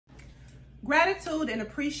Gratitude and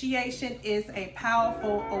appreciation is a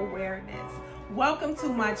powerful awareness. Welcome to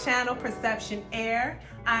my channel, Perception Air.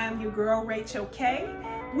 I am your girl, Rachel K.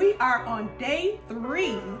 We are on day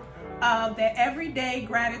 3 of the Everyday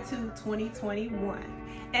Gratitude 2021.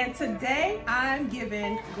 And today I'm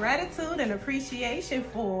giving gratitude and appreciation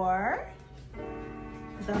for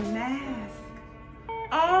the mask.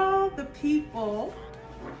 All the people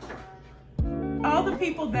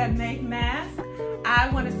that make masks, I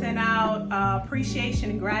want to send out appreciation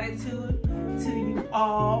and gratitude to you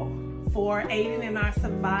all for aiding in our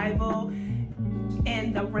survival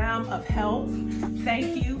in the realm of health.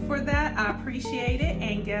 Thank you for that. I appreciate it.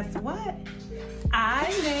 And guess what?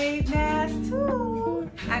 I made masks too.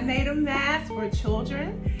 I made a mask for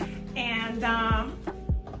children, and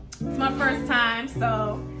it's my first time,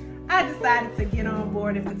 so I decided to get on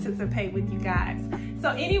board and participate with you guys. So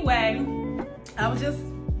anyway, I was just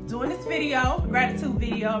doing this video, gratitude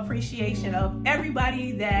video, appreciation of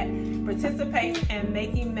everybody that participates in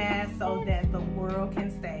making masks so that the world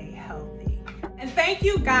can stay healthy. And thank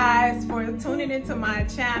you guys for tuning into my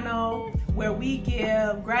channel where we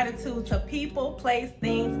give gratitude to people, place,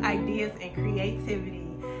 things, ideas, and creativity.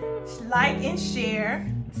 Like and share,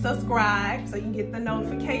 subscribe so you can get the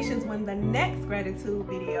notifications when the next gratitude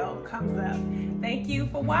video comes up. Thank you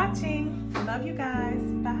for watching. Love you guys.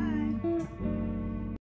 Bye.